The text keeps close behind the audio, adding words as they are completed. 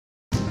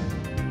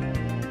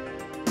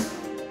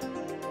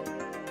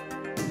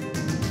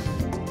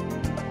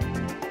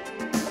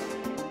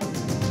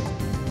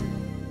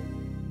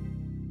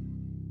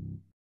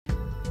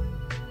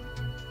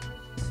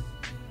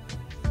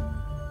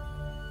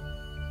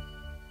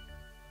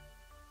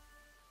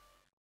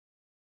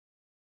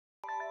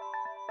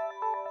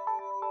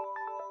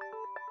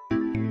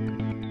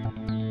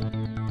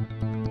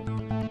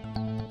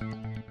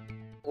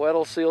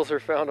Weddell seals are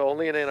found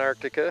only in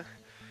Antarctica.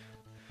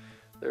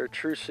 They're a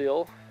true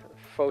seal,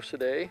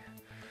 Phocidae.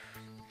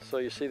 So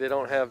you see they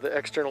don't have the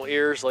external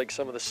ears like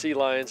some of the sea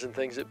lions and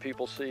things that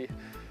people see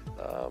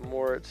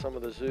more at some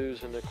of the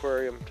zoos and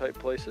aquarium type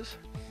places.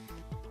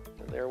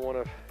 And they're one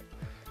of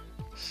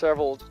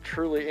several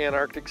truly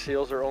Antarctic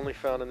seals that are only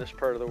found in this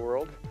part of the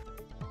world.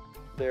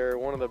 They're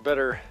one of the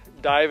better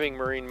diving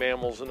marine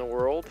mammals in the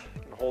world.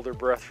 They can hold their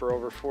breath for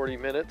over 40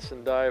 minutes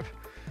and dive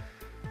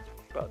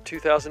about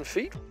 2,000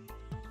 feet.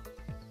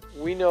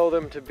 We know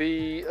them to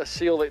be a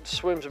seal that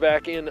swims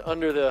back in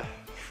under the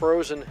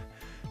frozen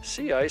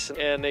sea ice,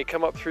 and they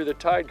come up through the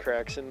tide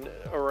cracks. And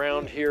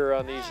around here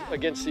on these,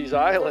 against these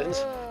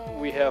islands,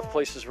 we have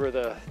places where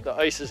the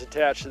ice is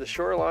attached to the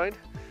shoreline.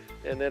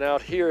 And then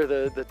out here,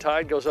 the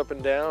tide goes up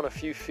and down a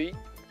few feet.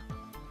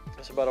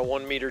 It's about a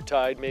 1 meter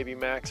tide, maybe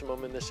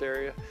maximum in this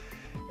area.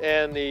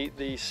 And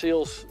the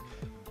seals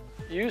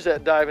use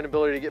that diving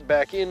ability to get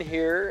back in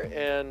here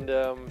and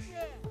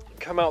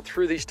come out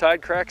through these tide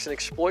cracks and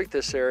exploit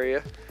this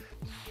area.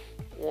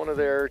 One of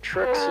their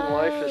tricks in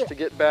life is to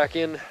get back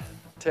in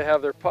to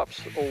have their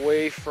pups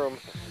away from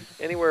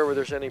anywhere where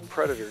there's any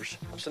predators.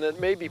 And it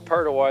may be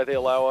part of why they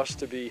allow us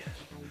to be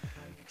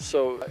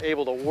so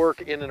able to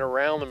work in and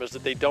around them, is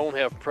that they don't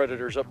have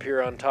predators up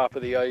here on top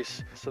of the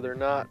ice, so they're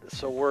not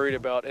so worried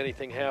about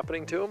anything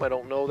happening to them. I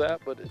don't know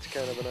that, but it's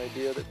kind of an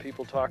idea that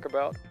people talk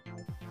about.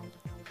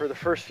 For the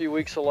first few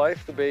weeks of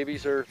life, the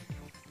babies are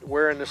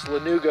wearing this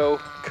lanugo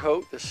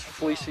coat, this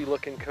fleecy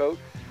looking coat.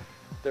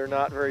 They're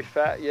not very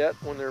fat yet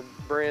when they're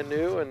brand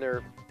new, and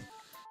they're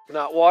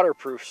not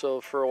waterproof,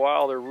 so for a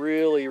while they're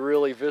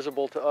really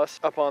visible to us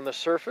up on the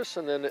surface.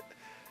 And then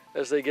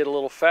as they get a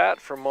little fat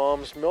from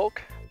mom's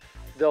milk,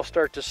 they'll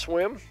start to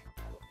swim,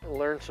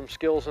 learn some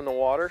skills in the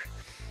water,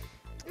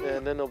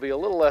 and then they'll be a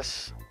little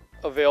less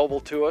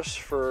available to us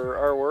for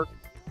our work.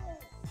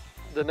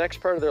 The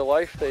next part of their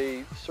life,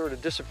 they sort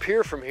of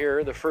disappear from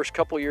here. The first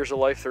couple years of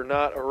life, they're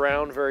not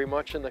around very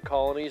much in the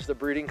colonies, the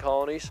breeding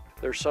colonies.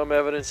 There's some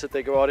evidence that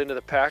they go out into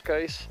the pack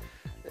ice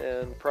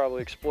and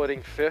probably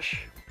exploiting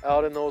fish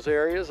out in those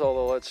areas,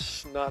 although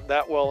it's not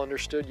that well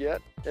understood yet.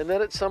 And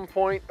then at some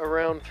point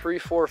around 3,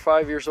 4,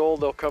 5 years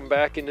old, they'll come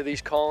back into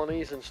these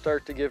colonies and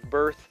start to give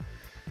birth,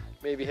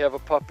 maybe have a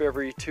pup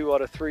every 2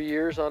 out of 3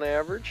 years on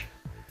average.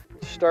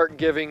 Start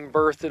giving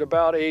birth at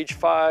about age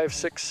 5,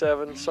 6,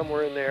 7,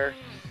 somewhere in there.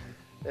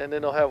 And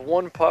then they'll have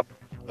 1 pup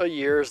a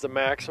year is the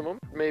maximum,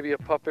 maybe a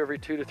pup every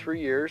 2 to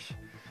 3 years.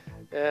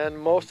 And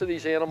most of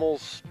these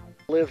animals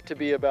live to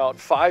be about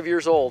 5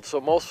 years old. So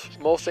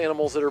most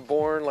animals that are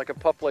born like a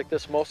pup like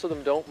this, most of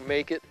them don't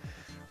make it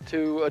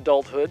to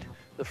adulthood.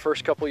 The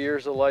first couple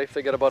years of life,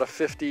 they got about a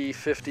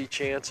 50-50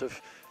 chance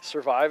of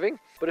surviving.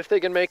 But if they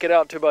can make it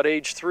out to about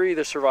age 3,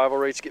 the survival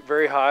rates get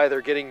very high.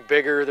 They're getting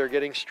bigger, they're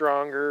getting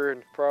stronger,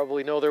 and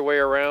probably know their way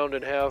around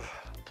and have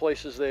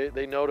places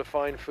they know to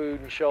find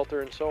food and shelter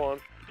and so on.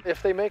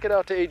 If they make it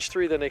out to age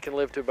 3, then they can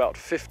live to about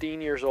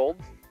 15 years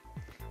old.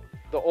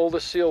 The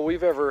oldest seal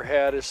we've ever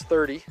had is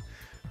 30,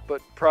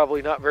 but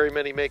probably not very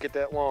many make it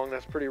that long.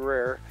 That's pretty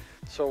rare.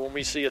 So when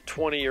we see a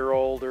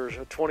 20-year-old or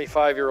a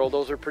 25-year-old,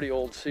 those are pretty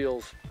old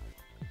seals.